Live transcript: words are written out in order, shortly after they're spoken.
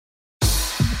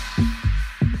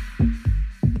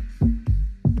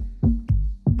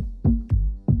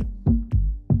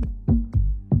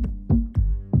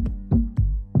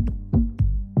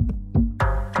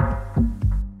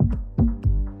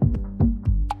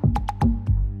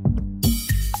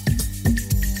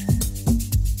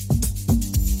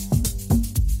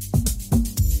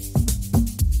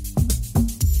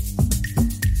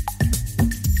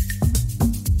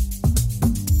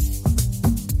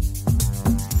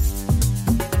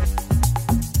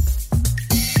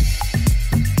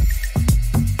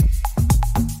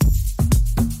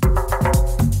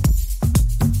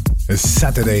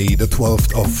Saturday, the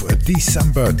 12th of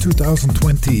December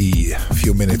 2020, a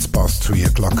few minutes past 3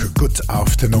 o'clock. Good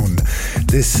afternoon.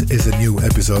 This is a new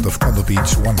episode of Condo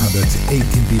Beach 118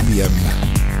 BPM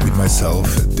with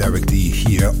myself, Derek D,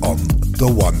 here on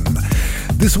The One.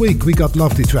 This week we got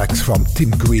lovely tracks from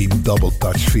Tim Green, Double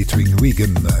Touch featuring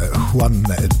Regan, Juan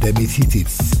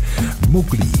Demititits,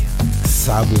 Mugli,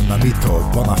 Sabu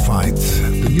Namito, Bonafide,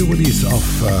 the new release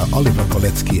of Oliver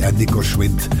Koletsky and Nico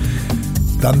Schwind,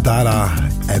 Dandara,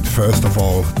 and first of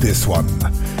all, this one.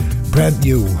 Brand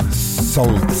new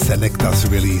Soul Selectors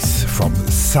release from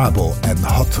Sabo and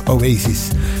Hot Oasis.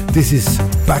 This is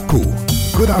Baku.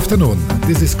 Good afternoon.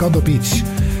 This is Condo Beach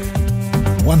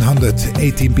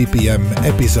 118 BPM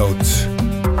episode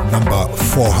number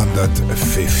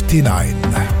 459.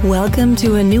 Welcome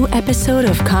to a new episode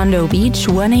of Condo Beach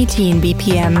 118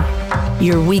 BPM,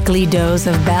 your weekly dose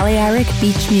of Balearic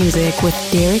beach music with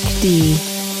Derek D.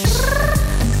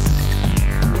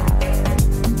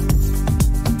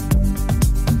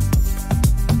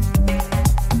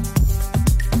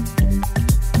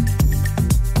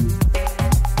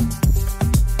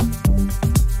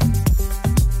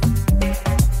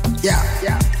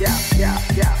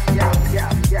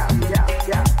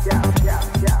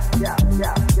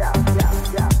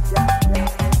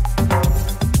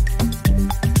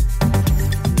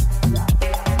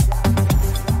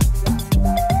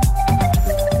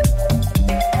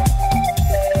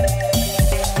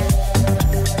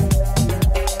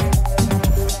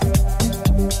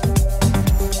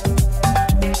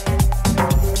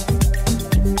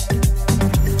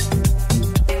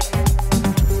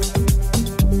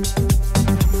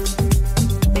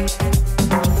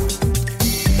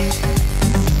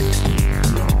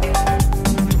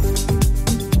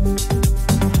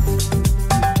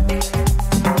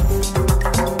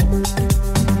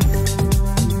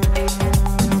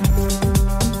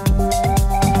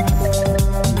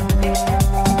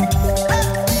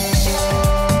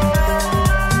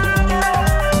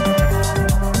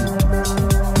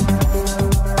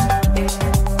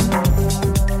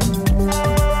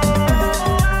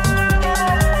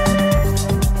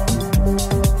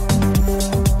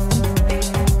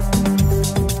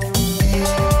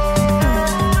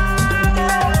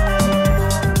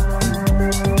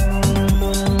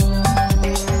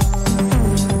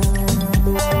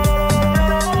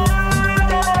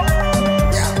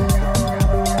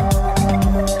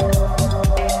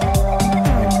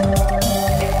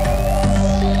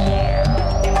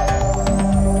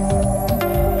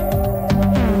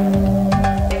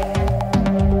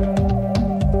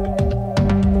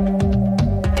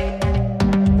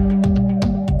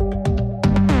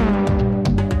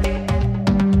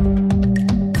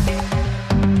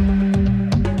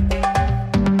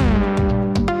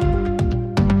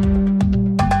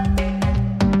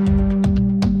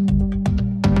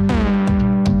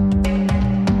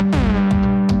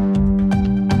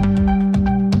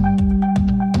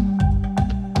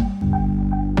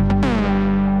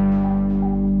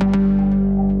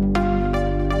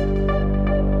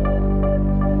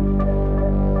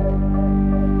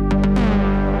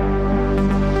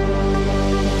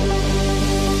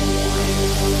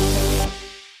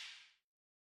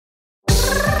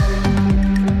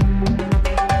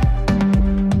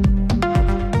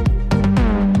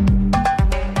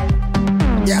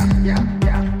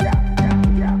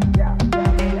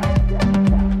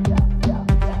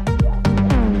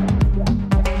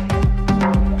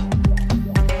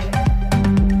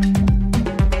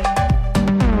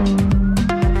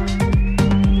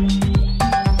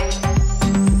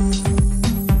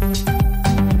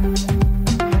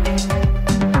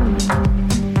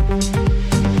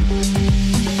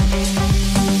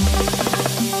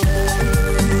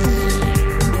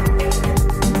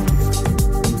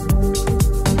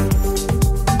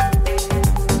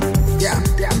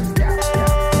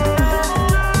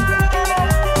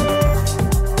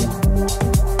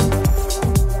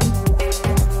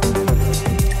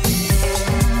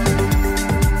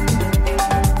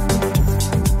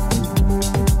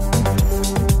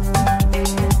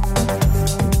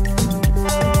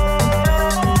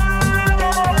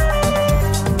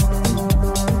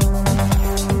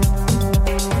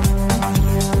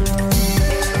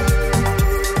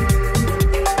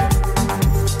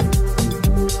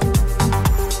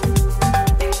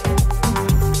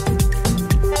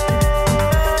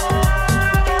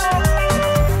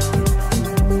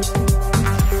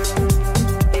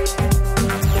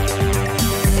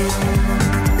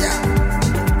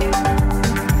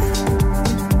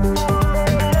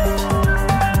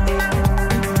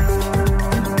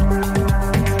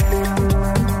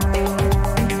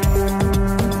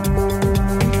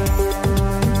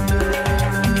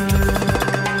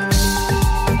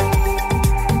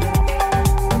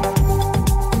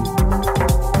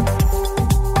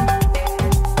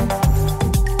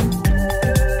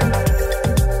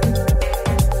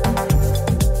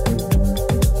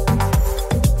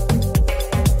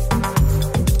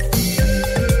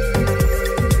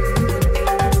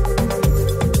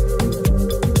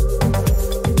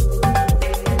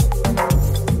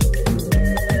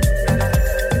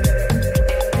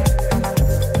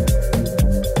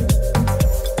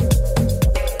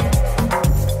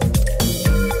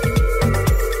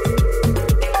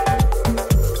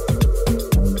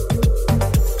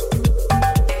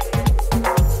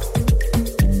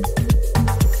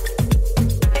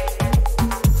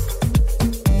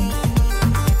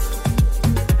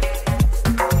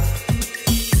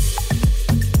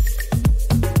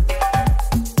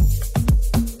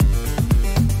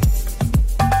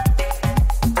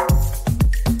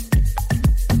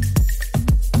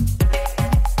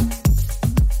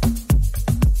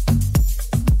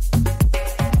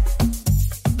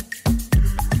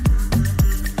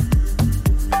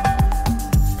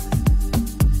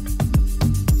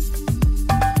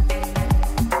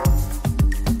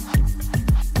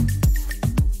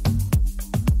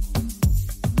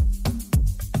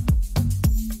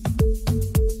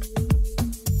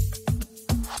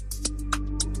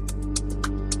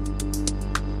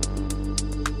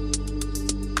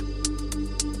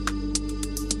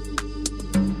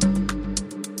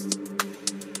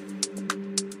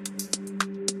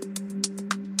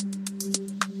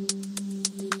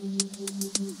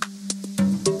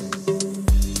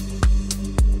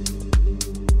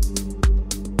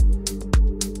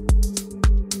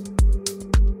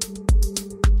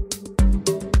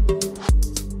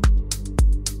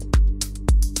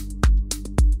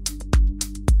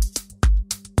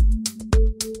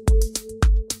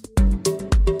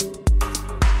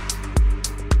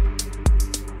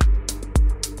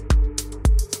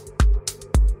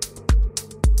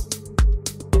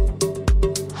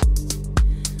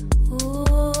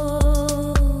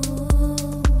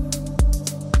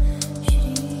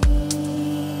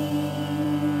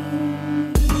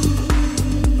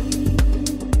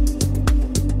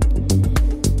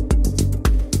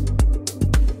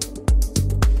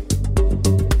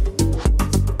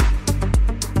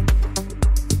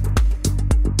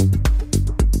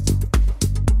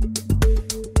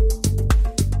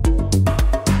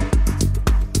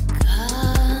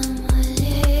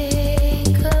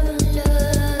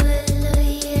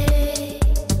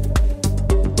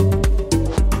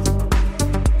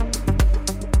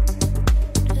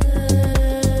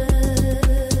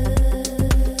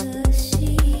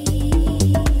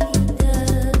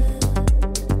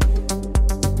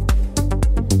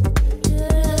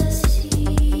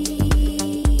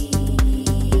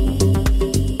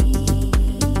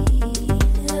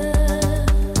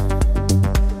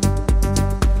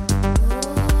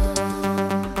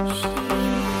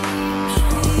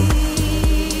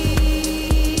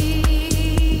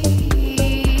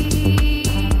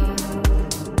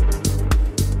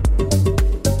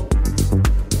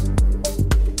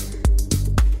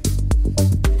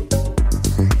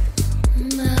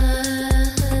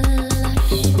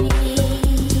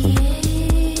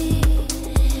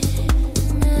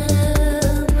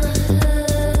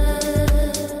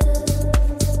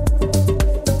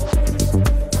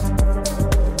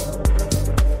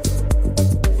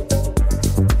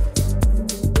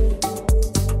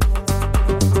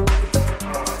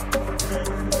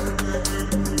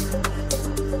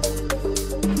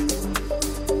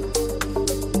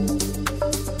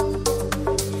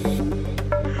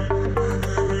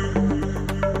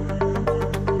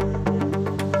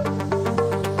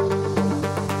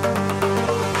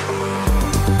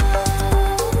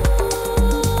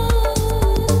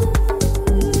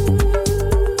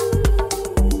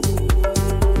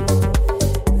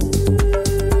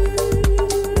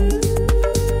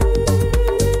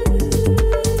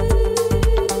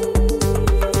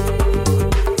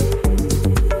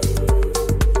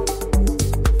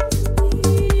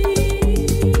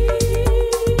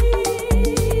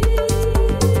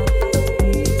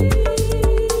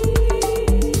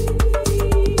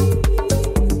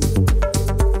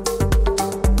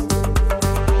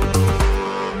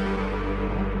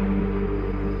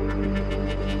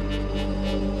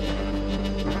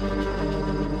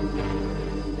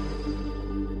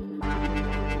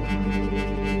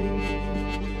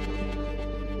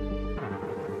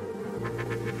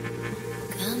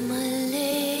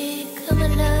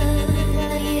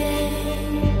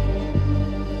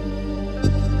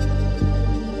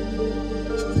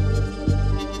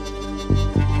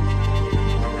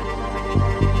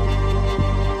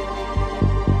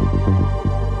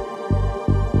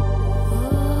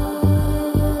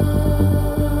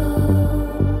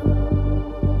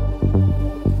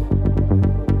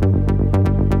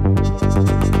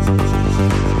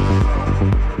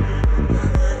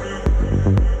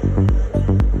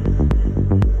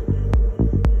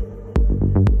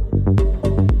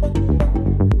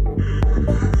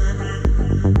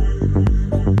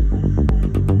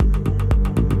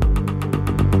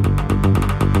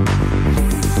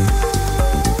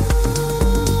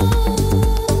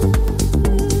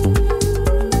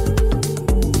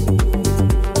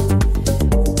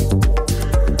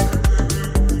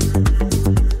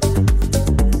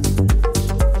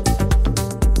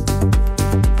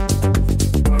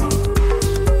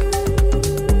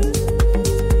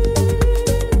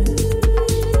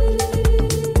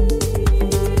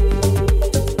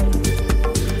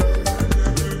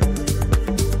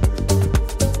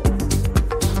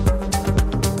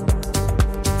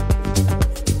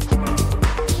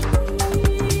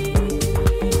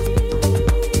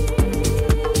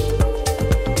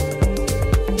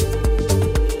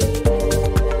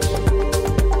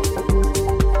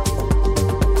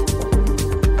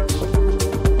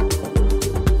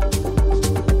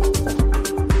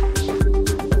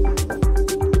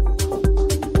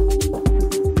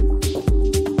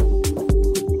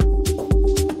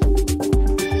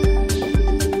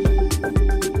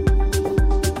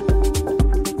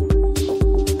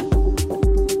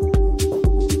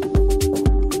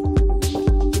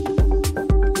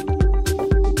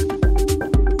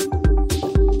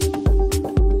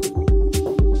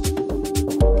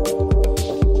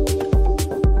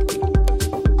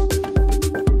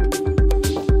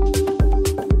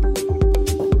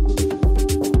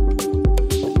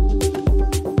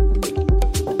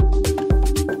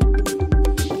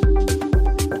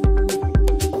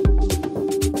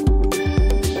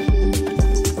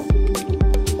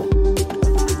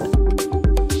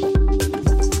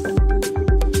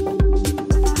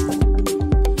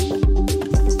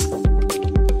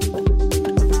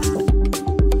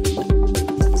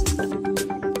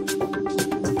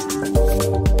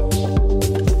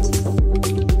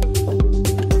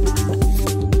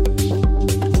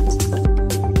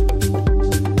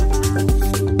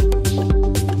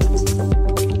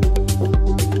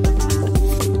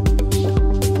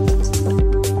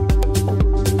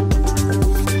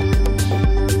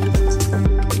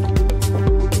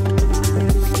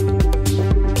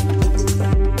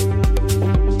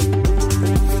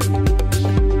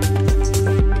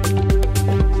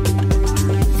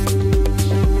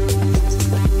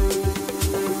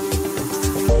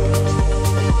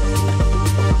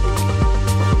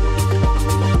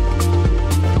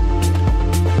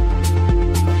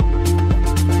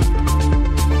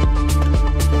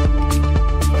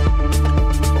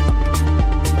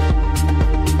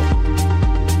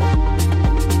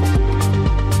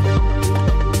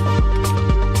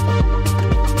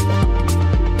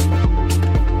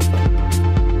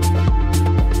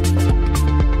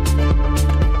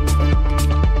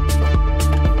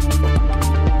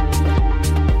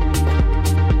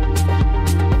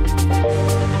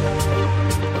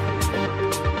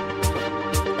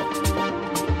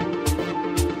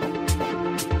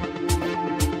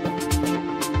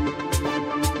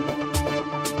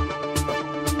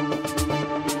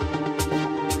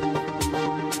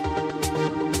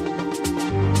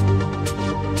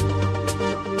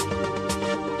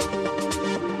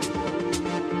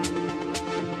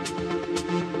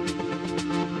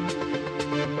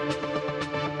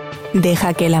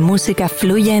 Deja que la música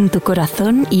fluya en tu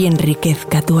corazón y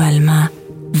enriquezca tu alma.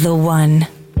 The One.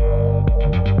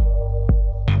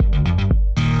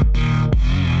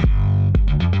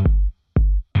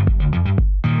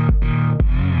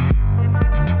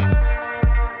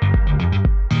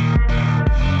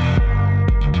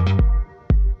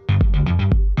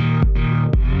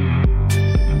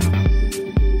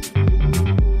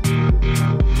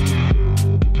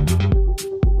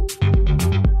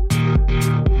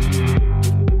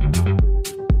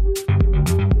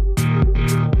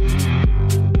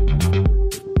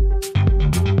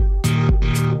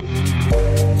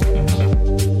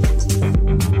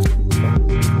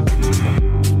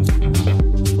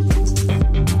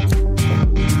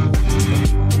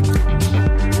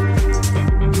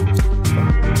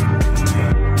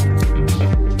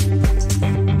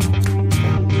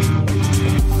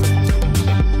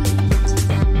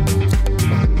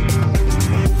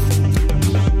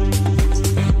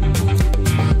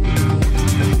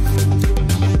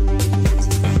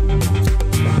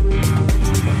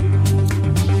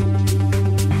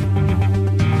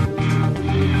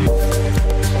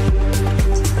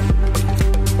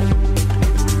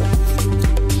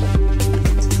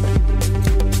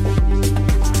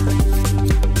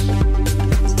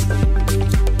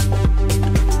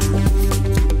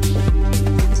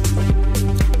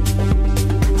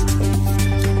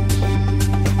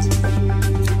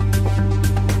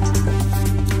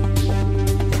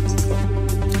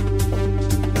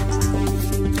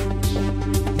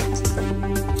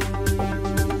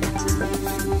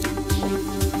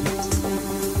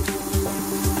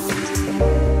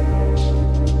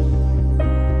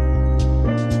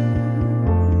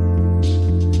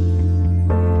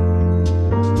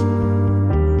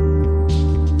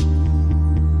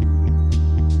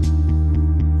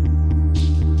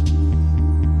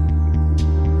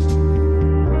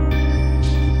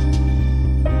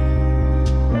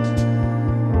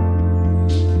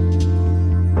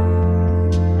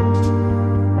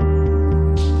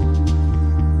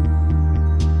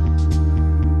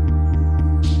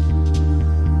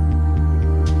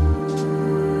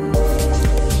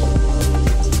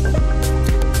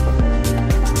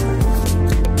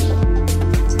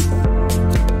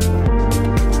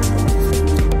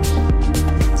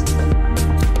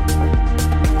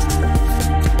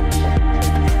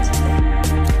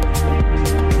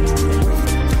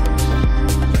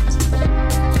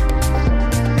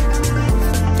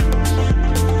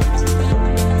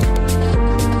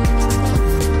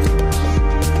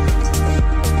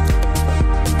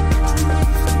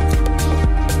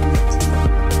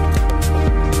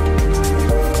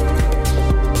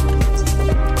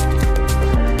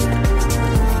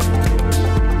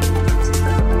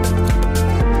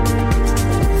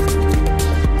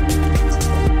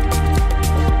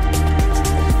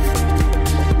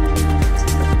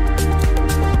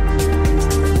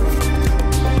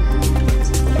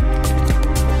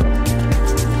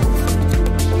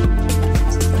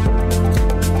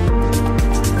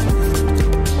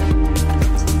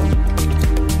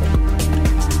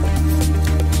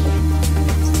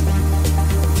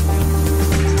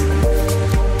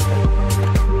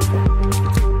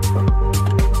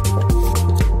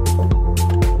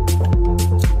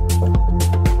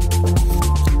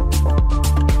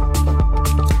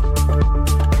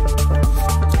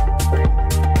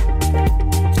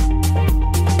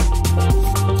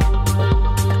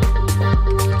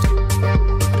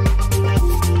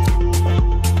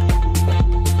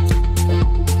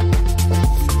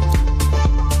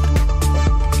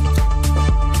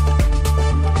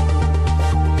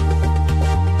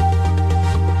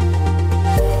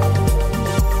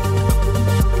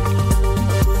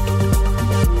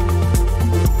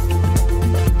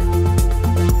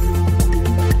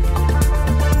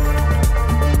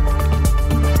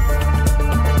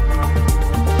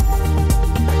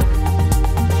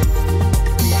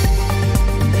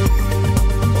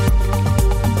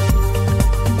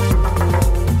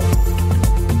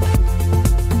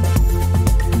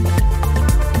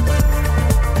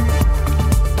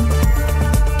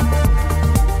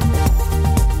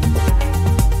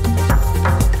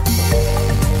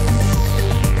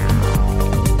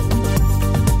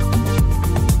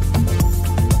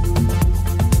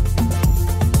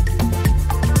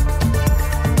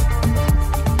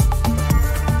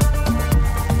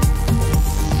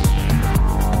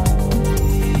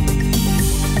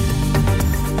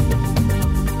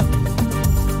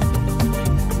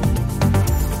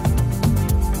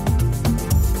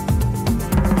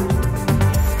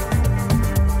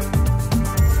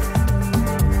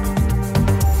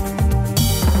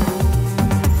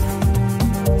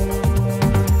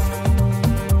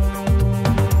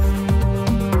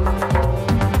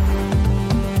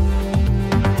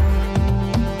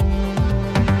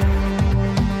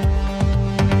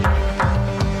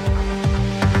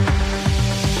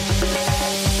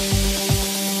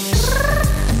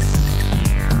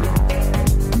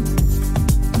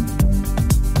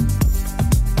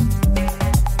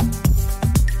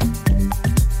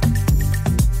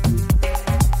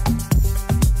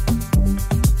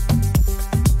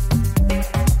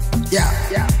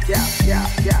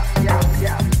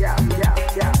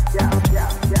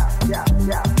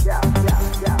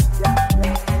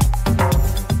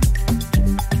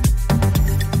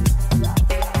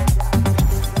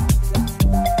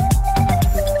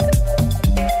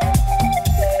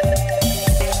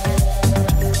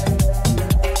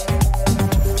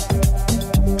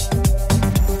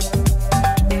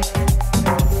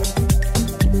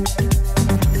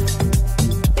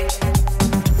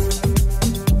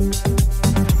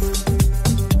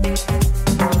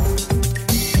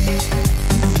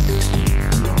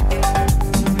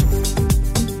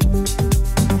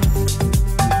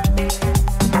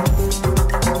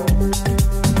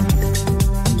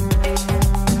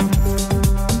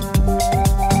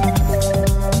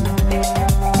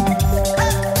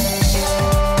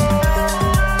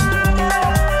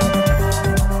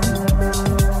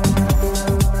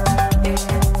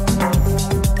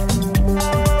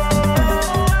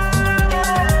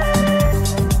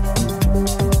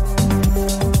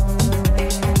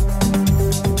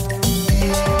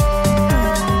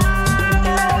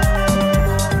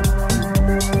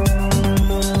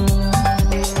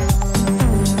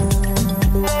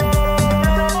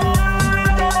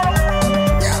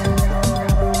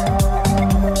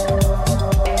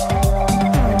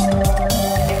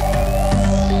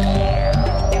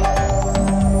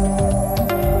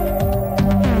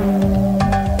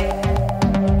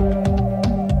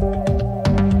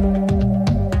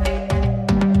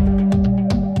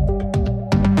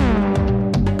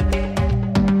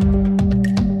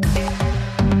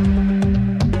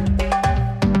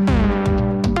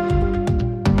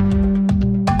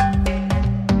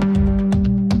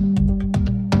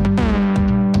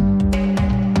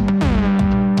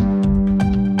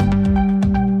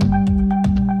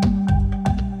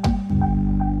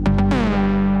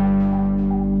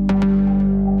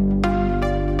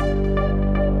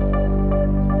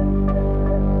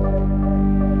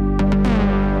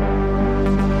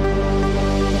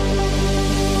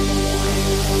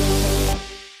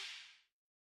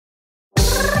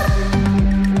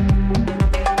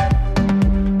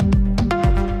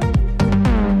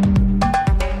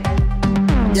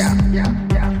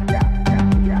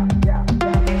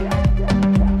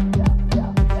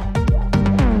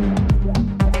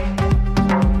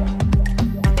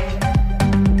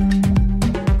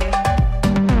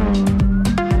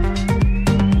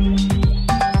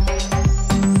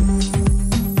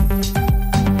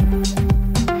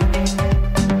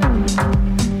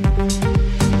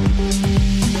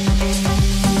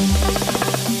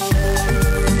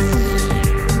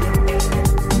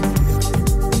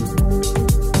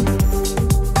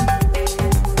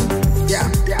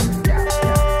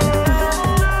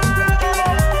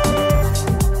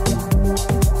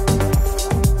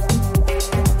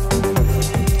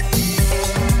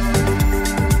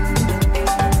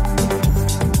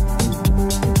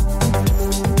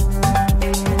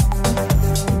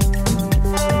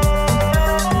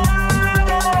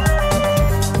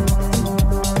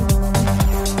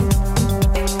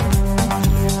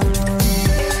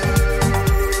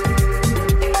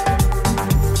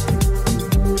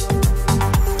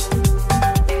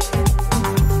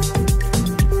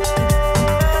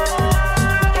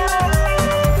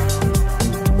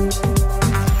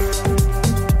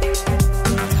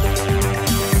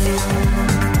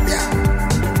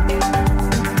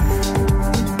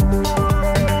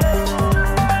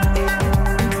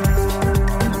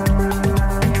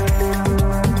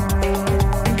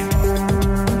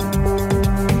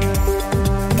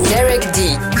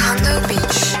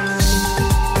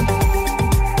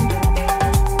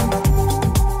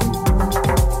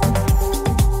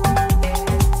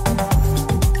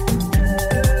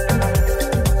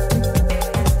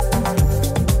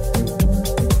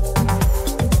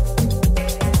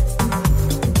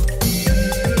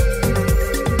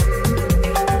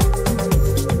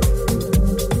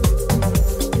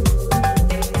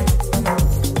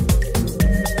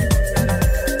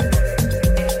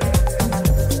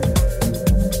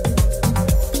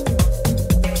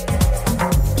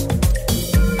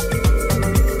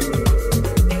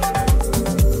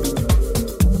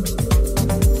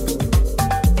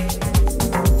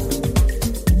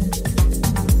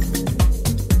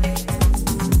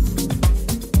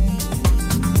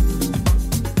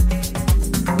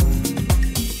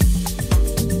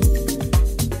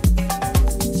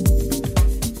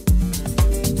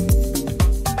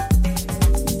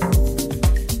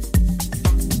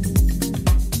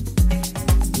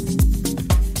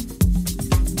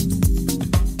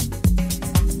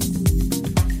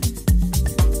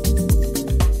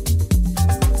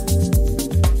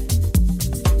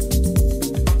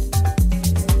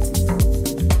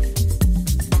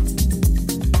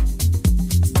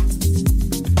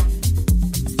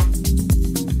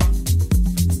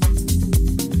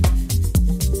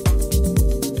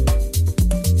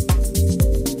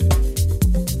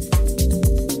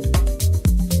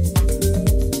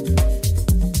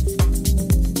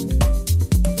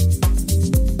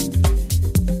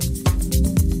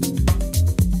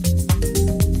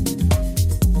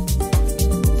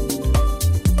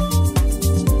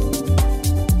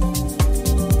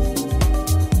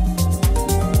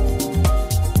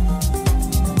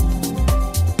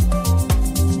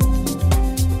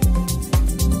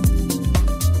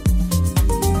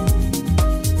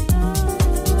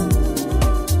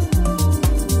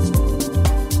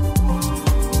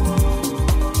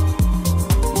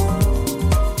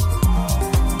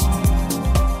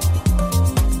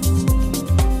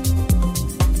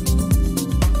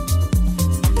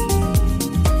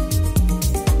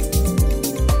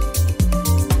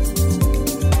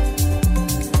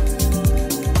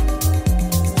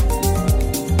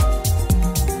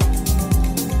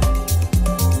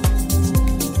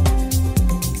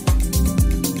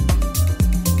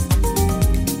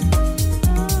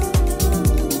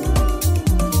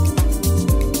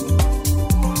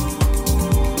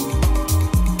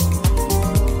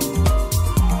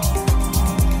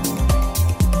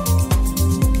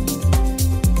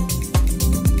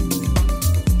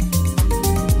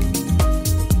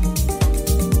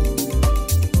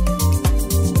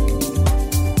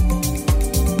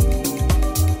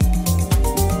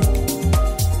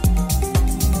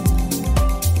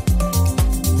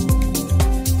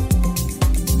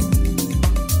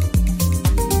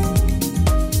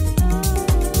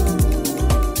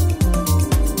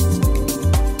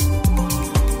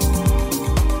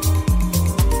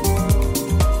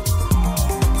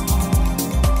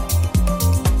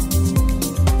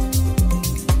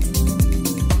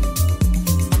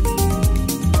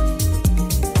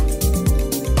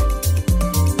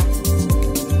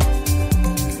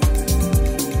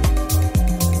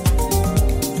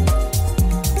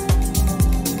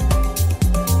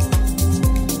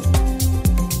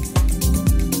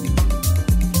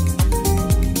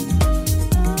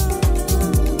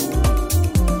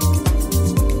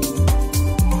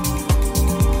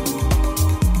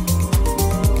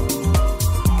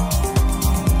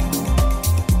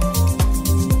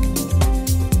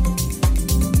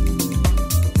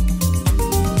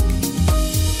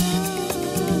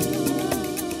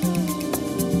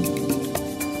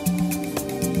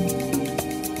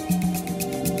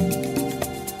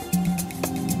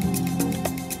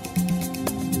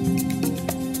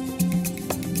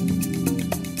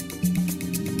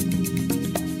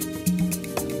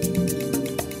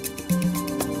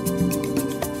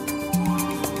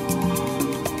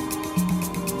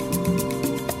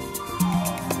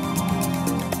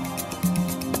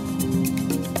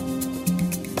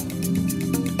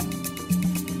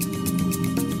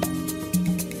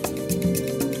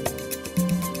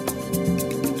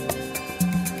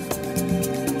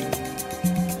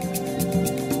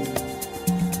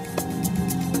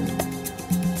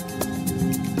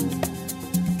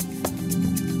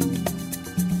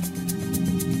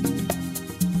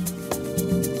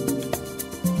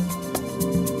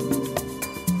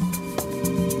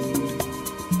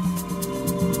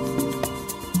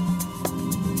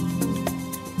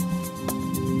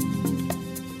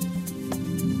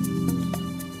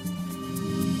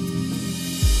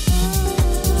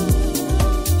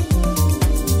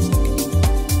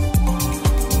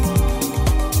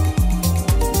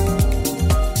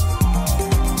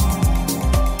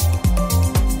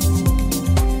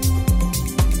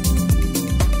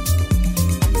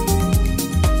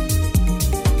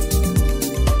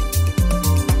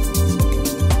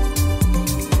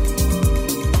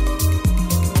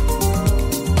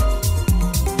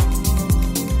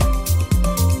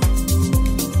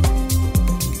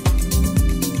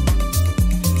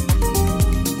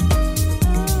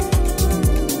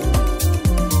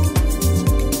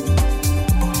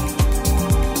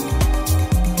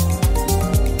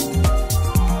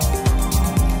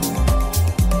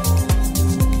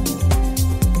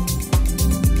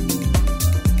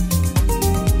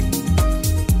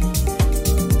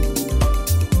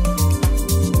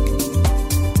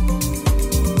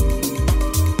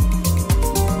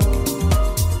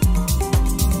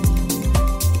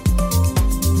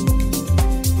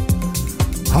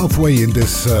 halfway in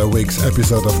this week's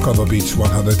episode of Congo Beach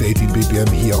 118 BPM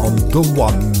here on The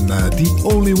One, the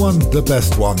only one, the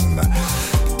best one.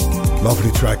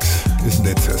 Lovely tracks, isn't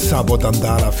it? Sabo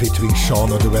Dandara featuring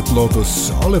Sean of the Red Lotus,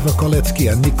 Oliver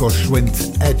Koletsky and Nico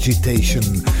Schwind, Agitation.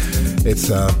 It's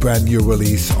a brand new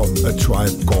release on A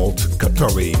Tribe Called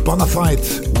Katori.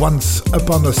 Bonafide, Once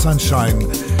Upon a Sunshine.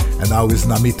 And now is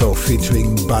Namito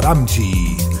featuring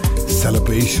Baramji,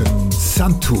 Celebration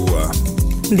Santur.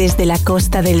 Desde la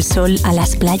Costa del Sol a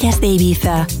las playas de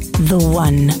Ibiza, The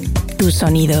One, tu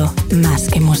sonido más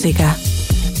que música.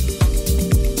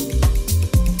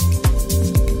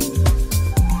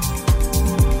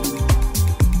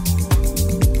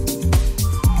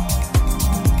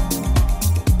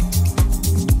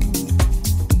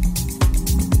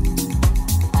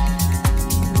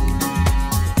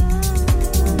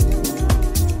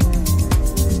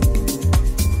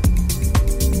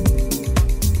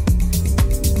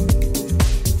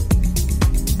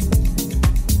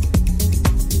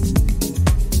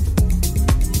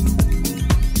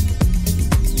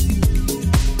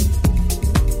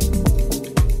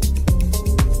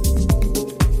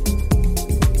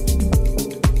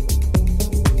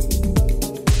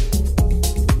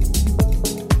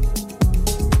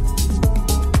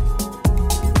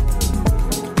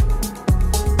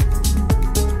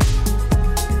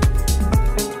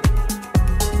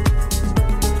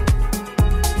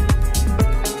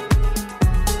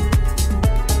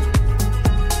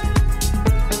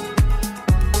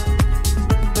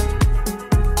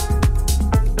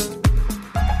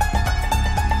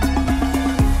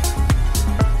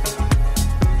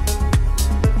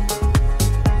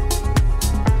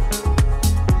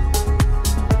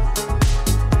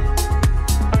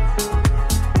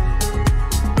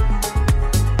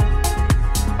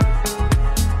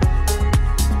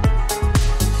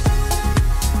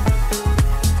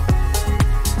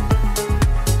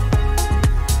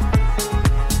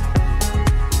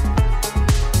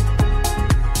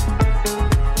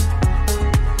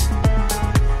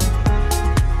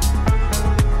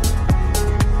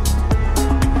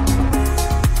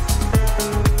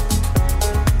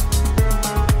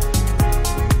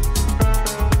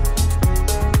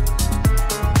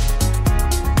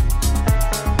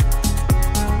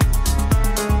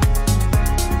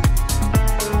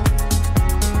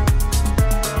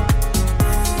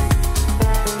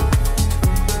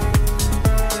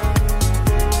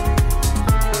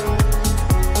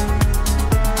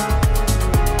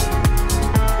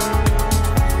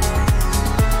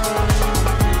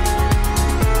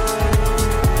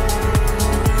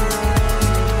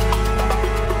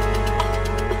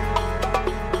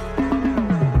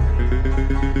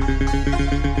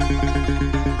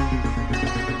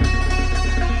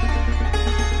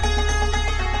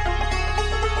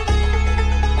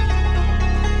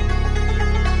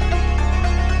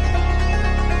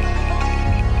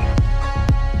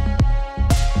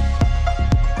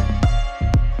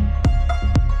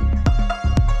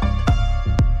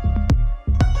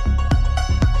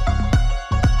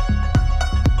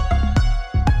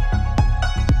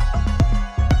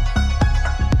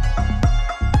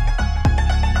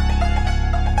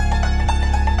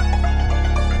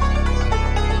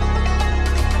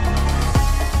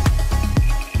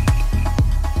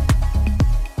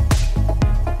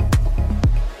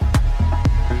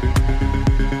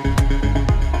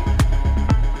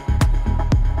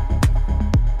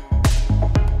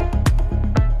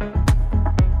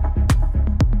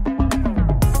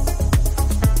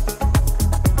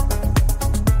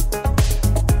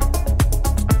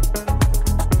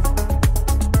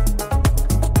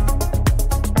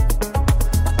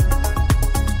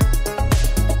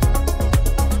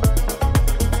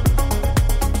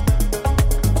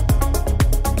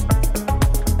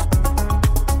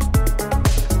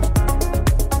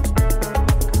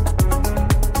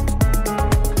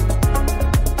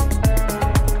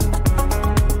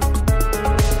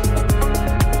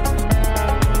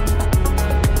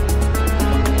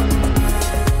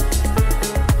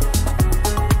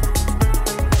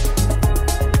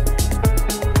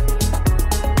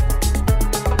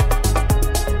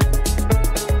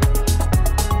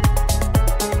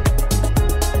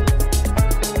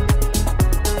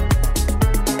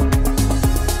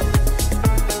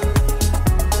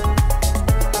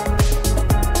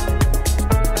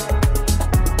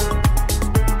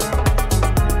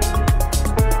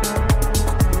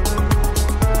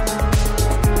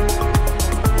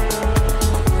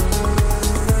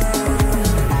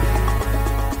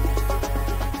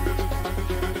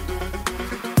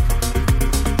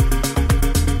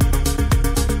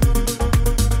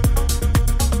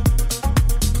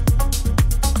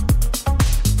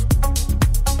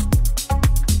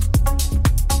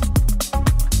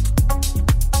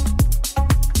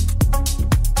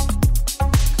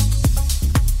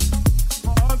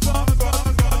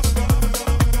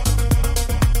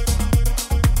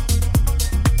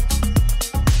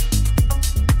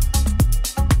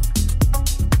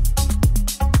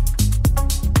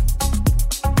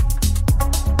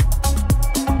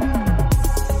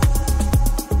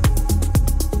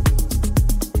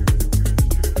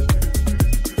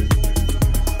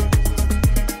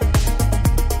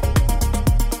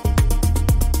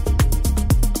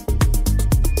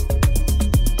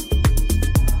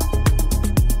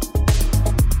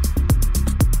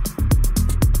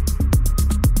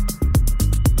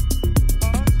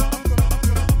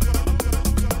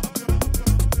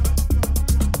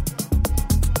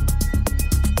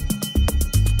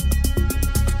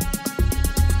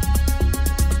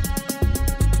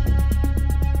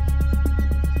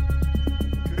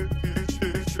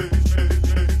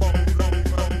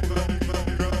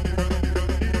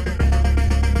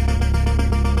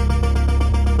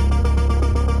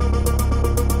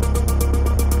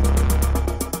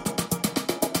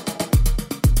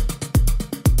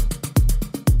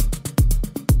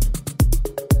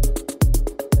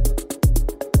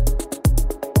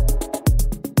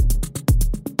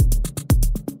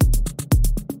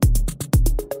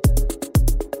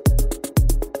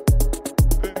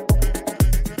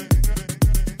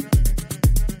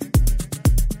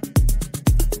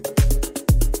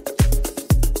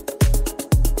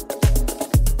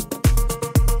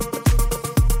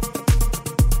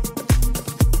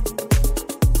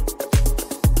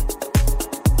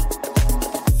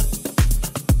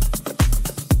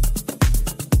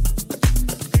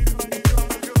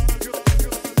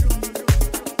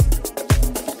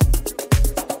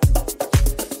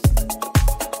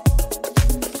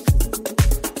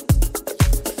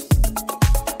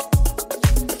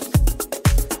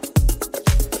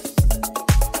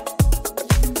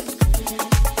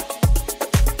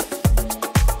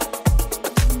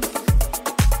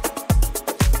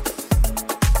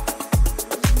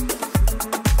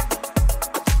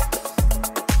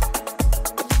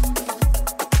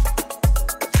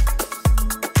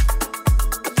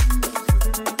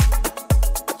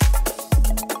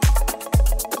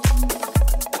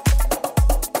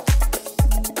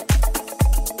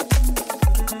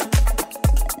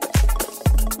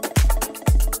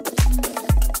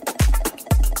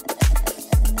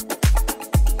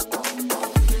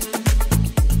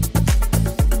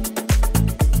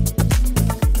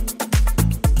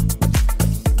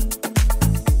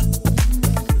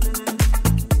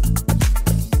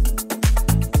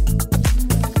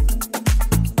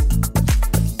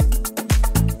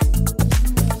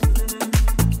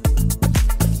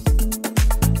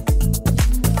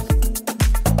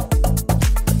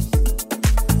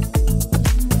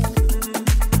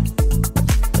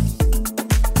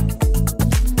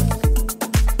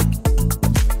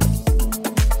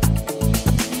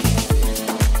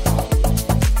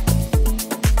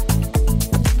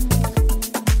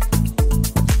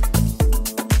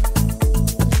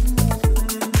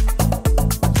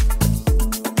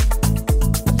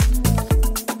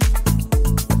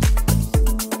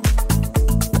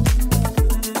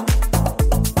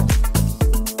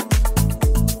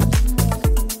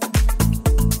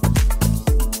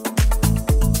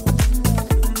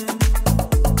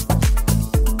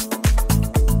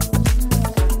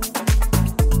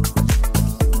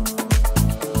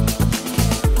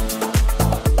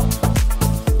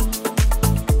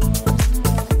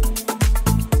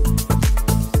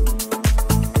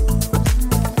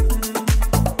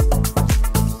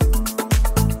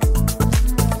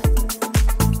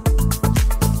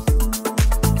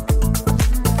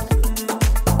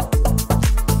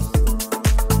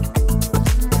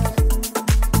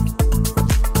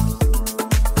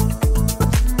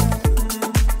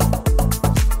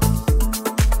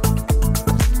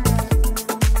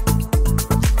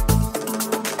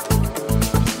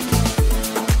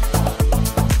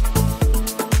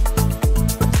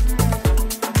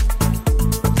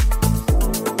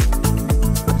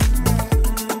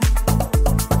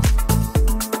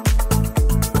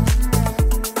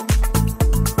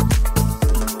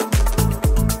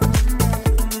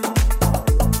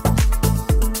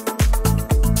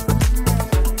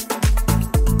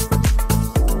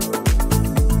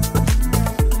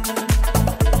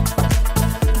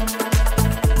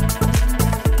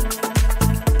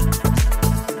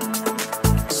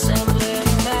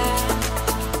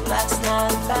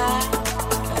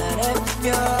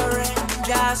 you're in,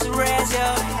 just raise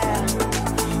your hand.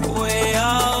 We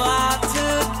all have to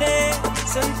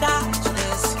dance and touch the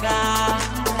sky.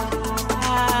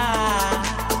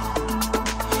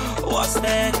 What's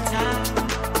the time?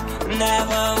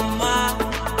 Never mind.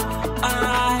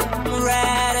 I'm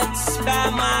ready to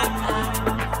spend my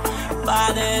time by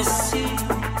the sea.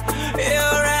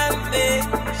 You're and me.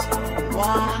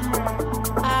 Why?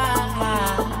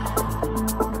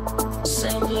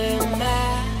 Simply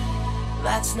mad.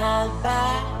 That's not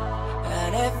bad.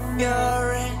 And if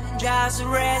you're in, just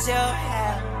raise your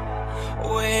hand.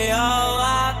 We all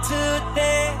have to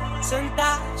dance and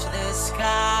touch the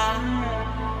sky.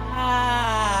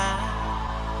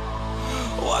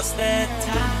 What's the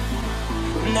time?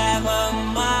 Never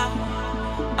mind.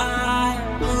 I'm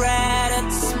ready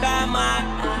to spend my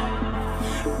night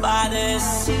by the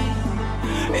sea.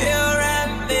 You're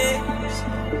and me.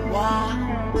 Why?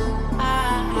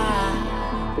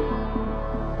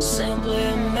 Simply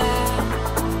mad.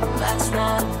 That's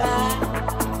not bad.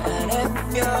 And if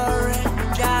you're in,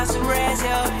 just raise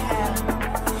your hand.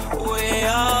 We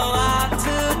all have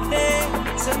to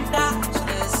dance and touch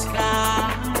the sky.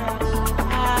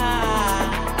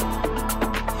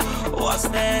 What's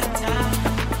the time?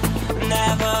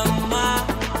 Never mind.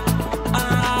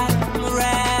 I'm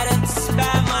ready to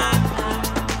spend my night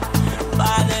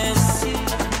by the sea.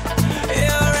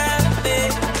 You're and me.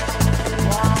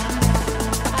 Why?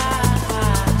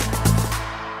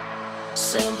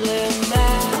 Simply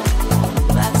mad.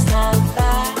 That's not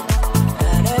bad.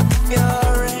 And if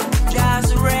you're in,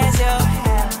 just raise your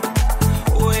hand.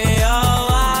 We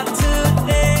all have to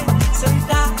dance and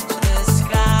touch the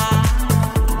sky.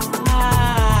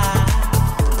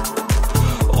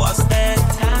 What's the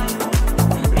time?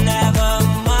 Never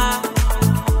mind.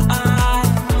 I'm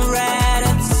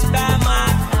ready to spend my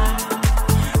night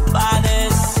by the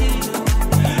sea.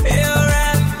 You're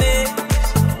and me.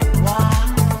 Why?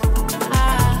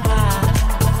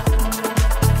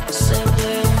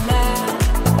 Simply mad.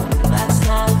 That's not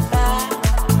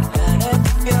bad. And if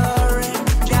you're in,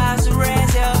 just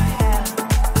raise your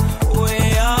hand.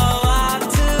 We all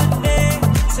have to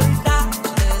dance and touch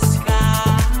the sky.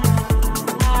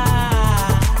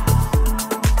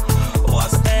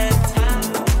 What's the time?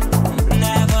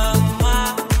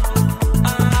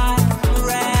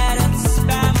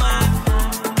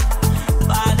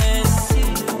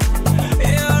 Never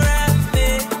mind.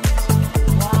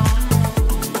 I'm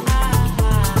ready to spend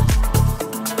my night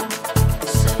by the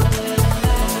sea.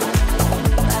 You're and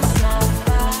me. Why? Simply mad. That's not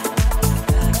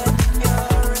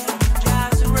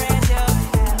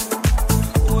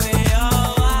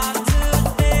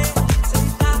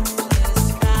bad. And if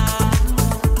you're in,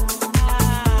 just raise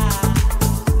your hand.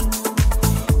 We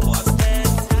all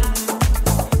have to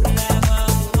dance and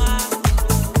touch the sky.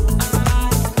 What's the time? Never mind. I'm ready to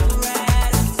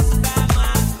spend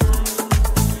my night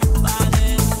by the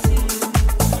sea.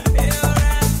 You're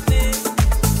and me.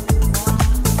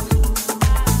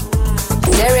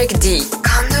 Derek D.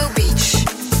 Condo Beach.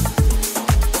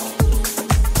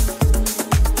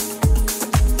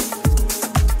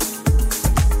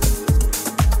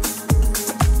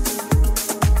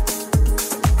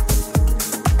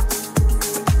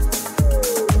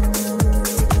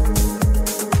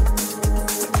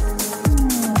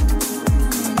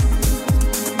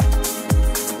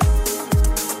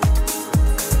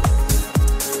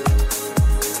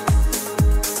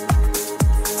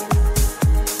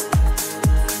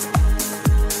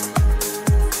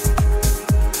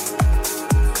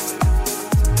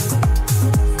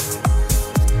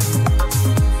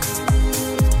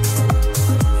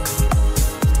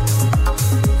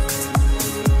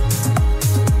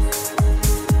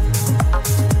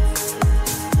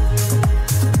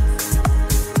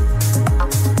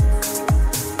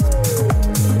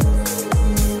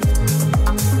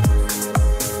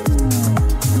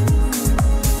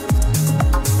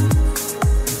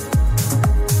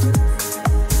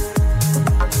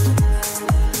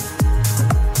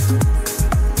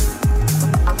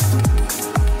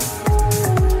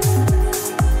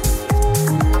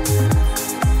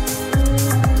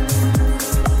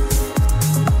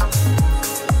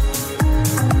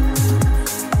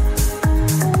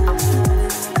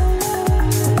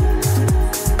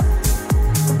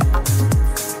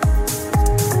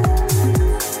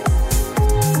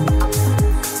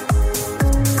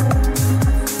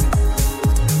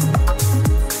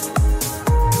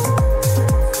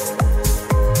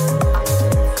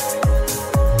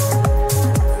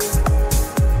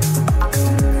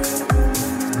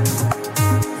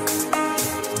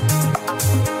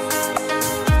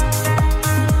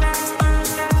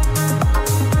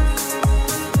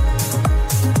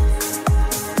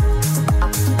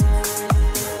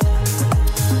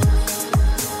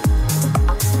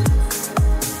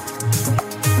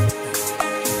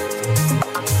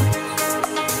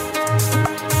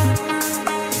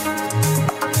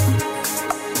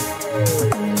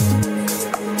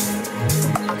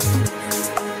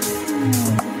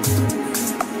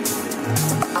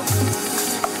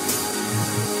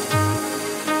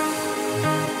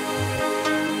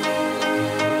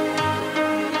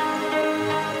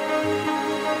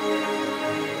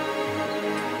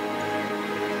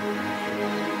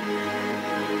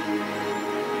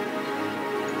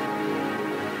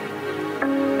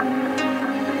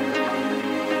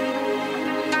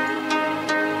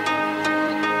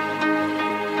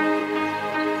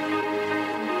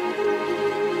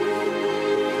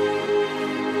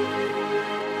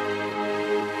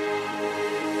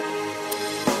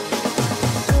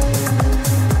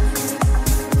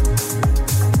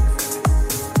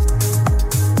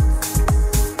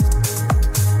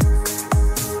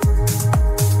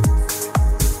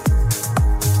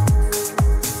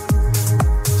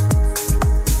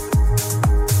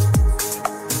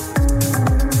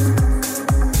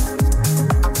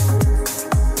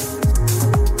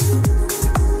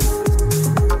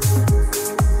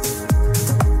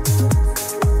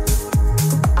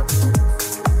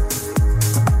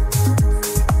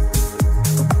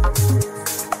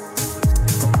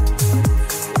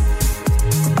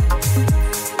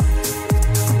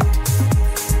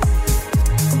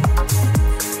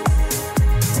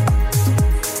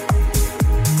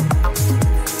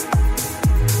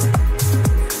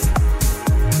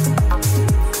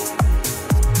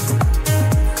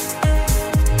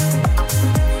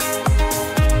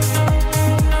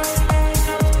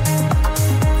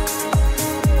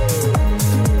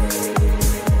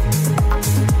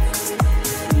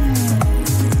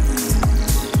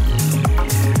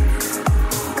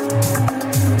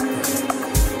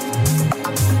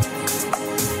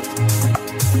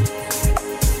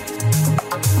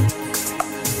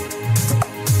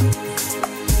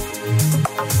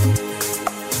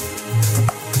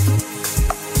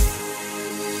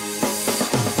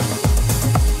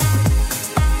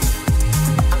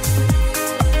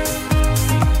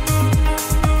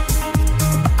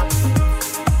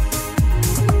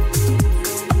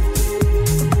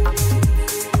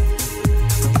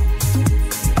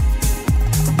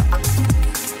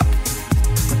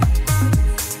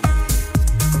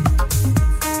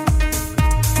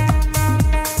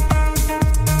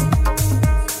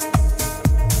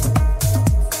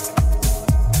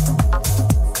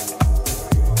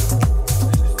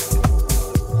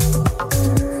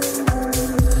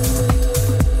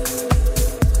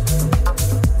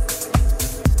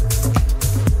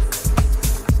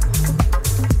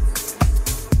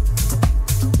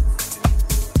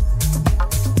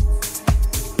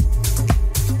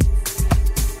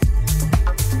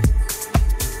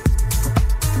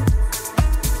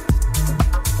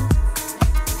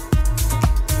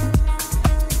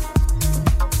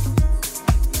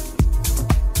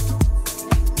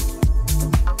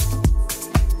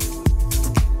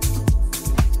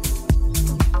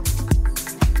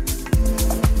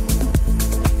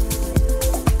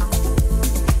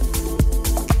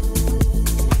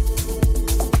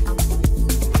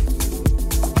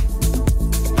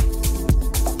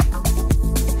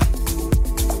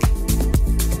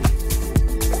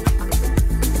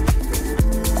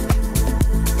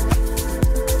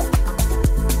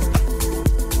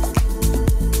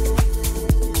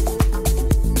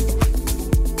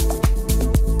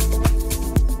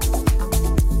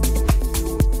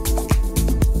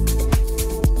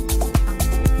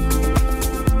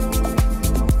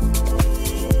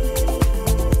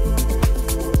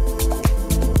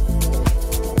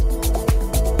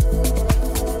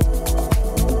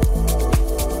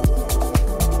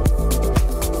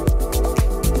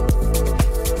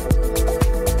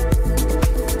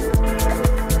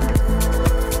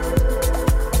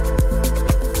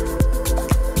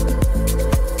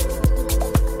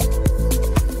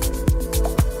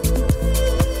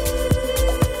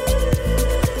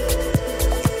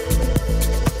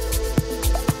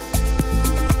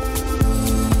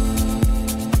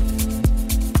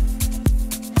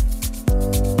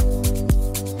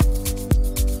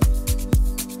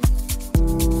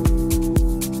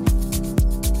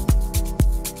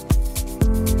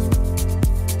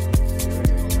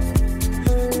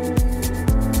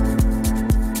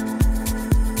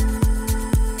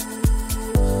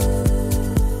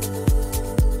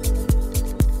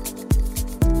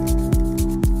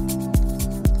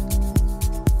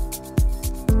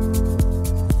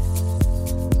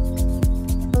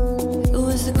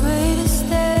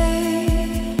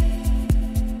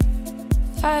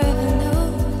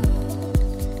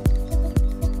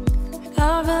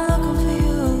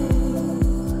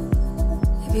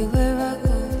 everywhere I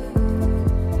go.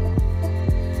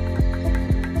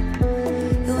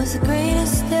 It was the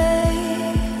greatest day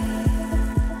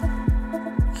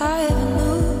I ever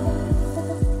knew,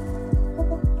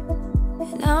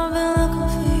 and I've been looking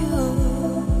for you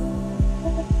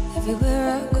everywhere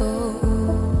I go,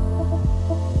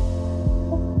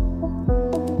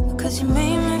 because you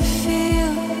made me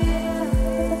feel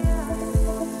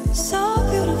so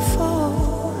beautiful,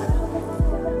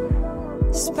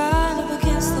 spine up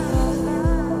against the wall.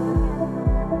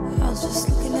 I was just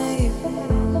looking at you,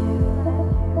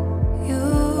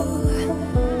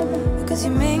 because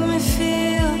you make me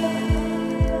feel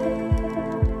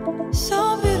so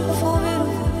beautiful,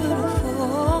 beautiful,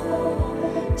 beautiful,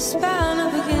 spine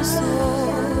up against the wall.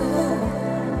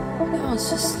 I was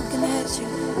just looking at you.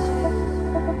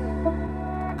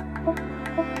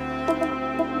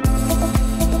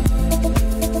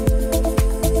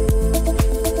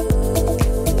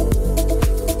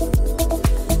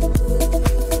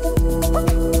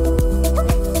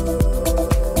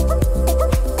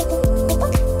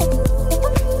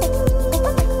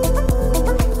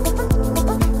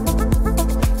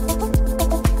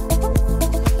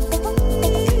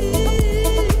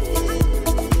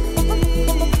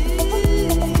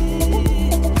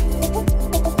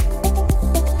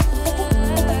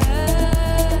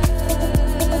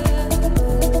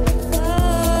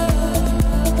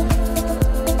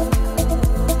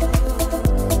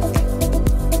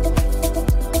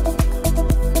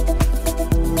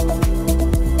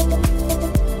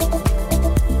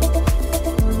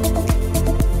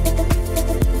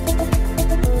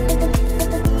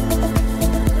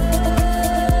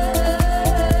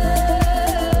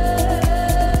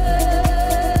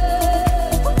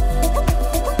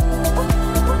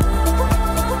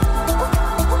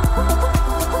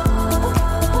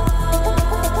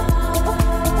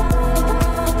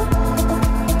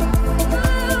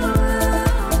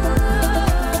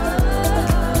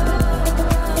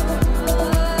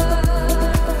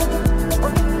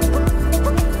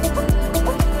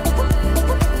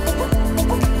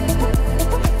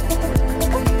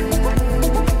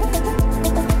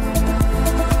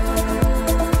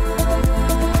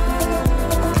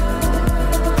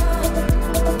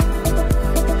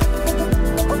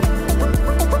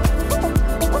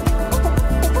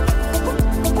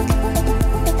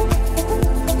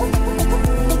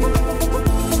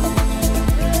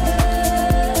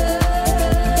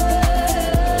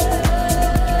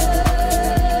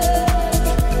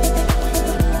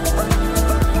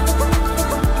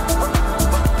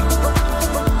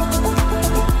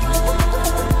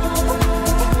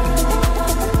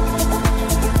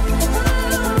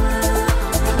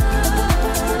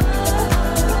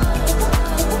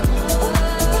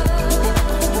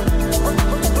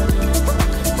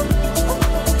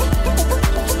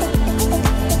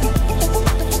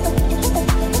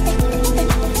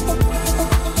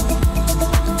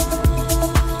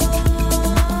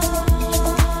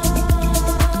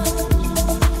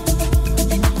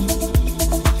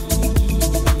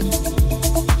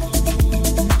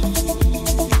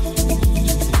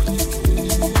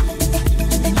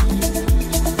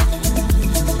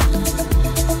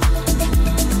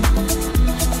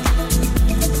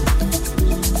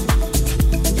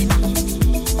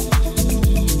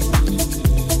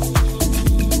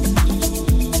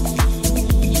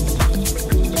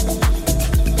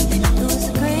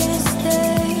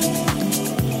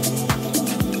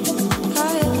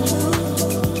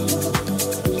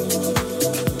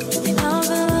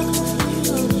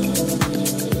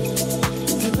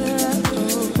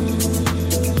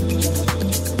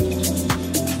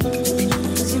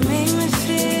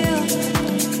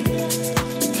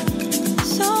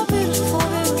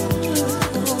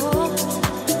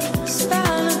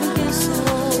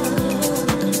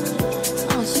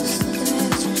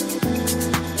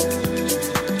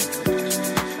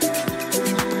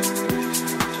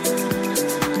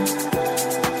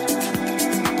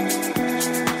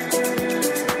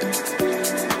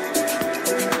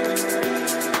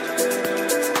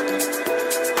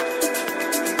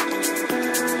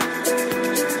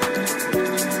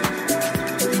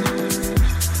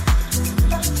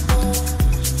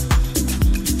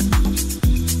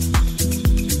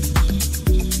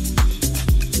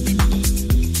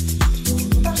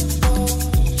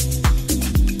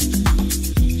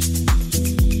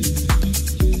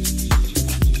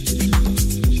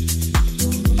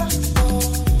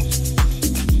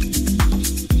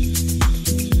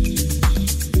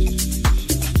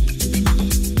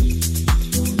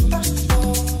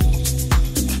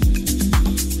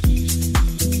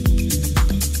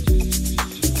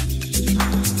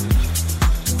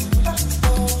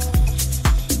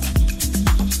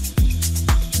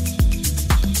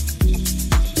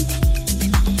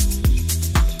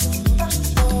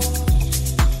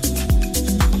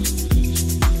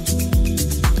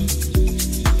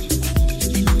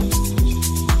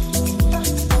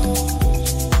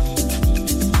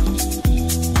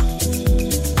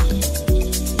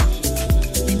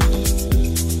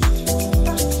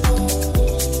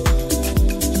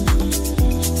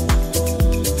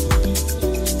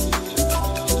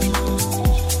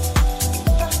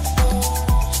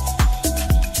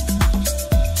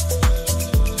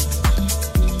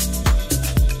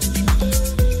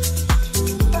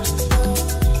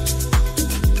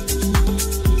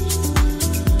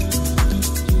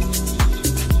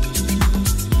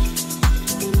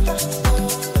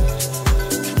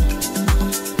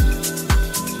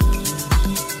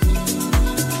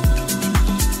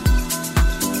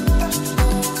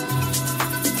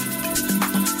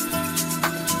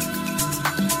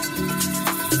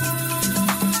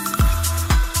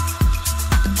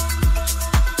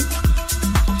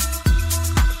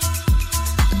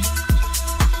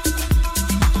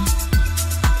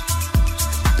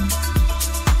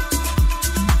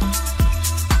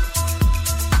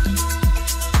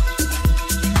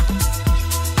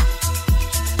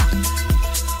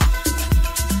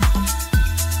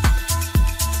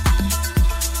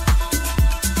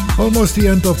 almost the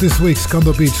end of this week's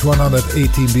Condo Beach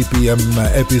 118 BPM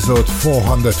episode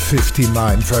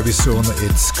 459. Very soon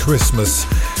it's Christmas.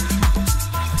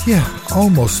 Yeah,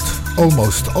 almost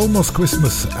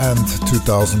Christmas and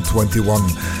 2021.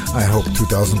 I hope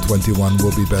 2021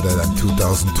 will be better than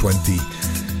 2020.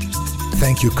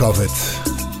 Thank you, COVID,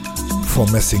 for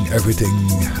messing everything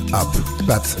up.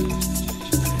 But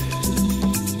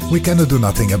we cannot do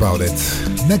nothing about it.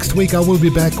 Next week I will be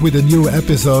back with a new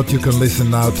episode. You can listen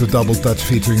now to Double Touch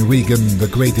featuring Regan, The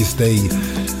Greatest Day,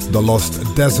 the Lost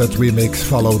Desert remix,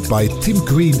 followed by Tim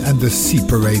Green and the Sea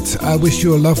Parade. I wish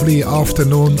you a lovely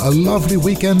afternoon, a lovely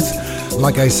weekend.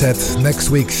 Like I said, next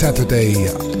week, Saturday,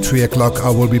 3 o'clock, I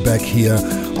will be back here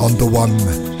on the one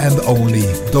and only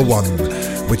The One,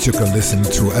 which you can listen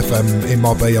to FM in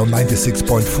Marbella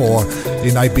 96.4,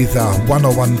 in Ibiza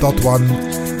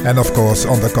 101.1, and of course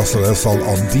on the Costa del Sol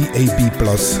on DAB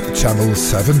Plus channel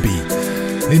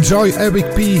 7B. Enjoy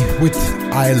Eric B with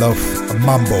I Love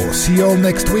Mambo. See you all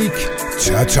next week.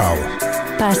 Ciao, ciao.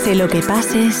 Pase lo que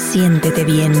pase, siéntete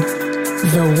bien.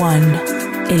 The One,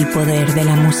 el poder de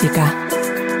la música.